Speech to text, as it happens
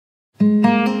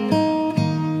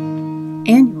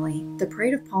Annually, the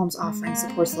Parade of Palms offering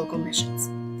supports local missions.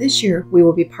 This year, we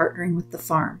will be partnering with The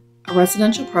Farm, a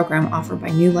residential program offered by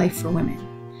New Life for Women.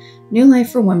 New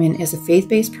Life for Women is a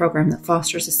faith-based program that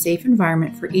fosters a safe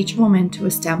environment for each woman to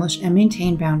establish and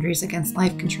maintain boundaries against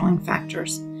life-controlling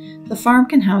factors. The Farm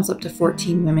can house up to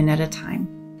 14 women at a time.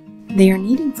 They are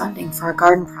needing funding for a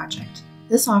garden project.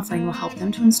 This offering will help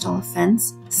them to install a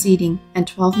fence, seating, and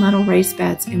 12 metal raised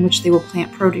beds in which they will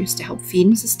plant produce to help feed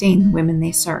and sustain the women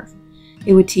they serve.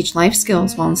 It would teach life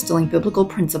skills while instilling biblical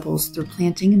principles through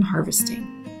planting and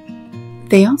harvesting.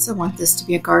 They also want this to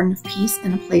be a garden of peace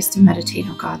and a place to meditate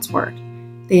on God's Word.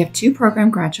 They have 2 program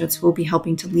graduates who will be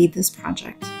helping to lead this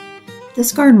project.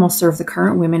 This garden will serve the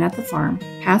current women at the farm,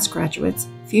 past graduates,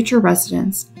 future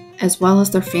residents, as well as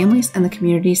their families and the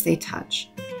communities they touch.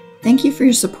 Thank you for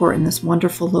your support in this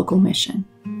wonderful local mission.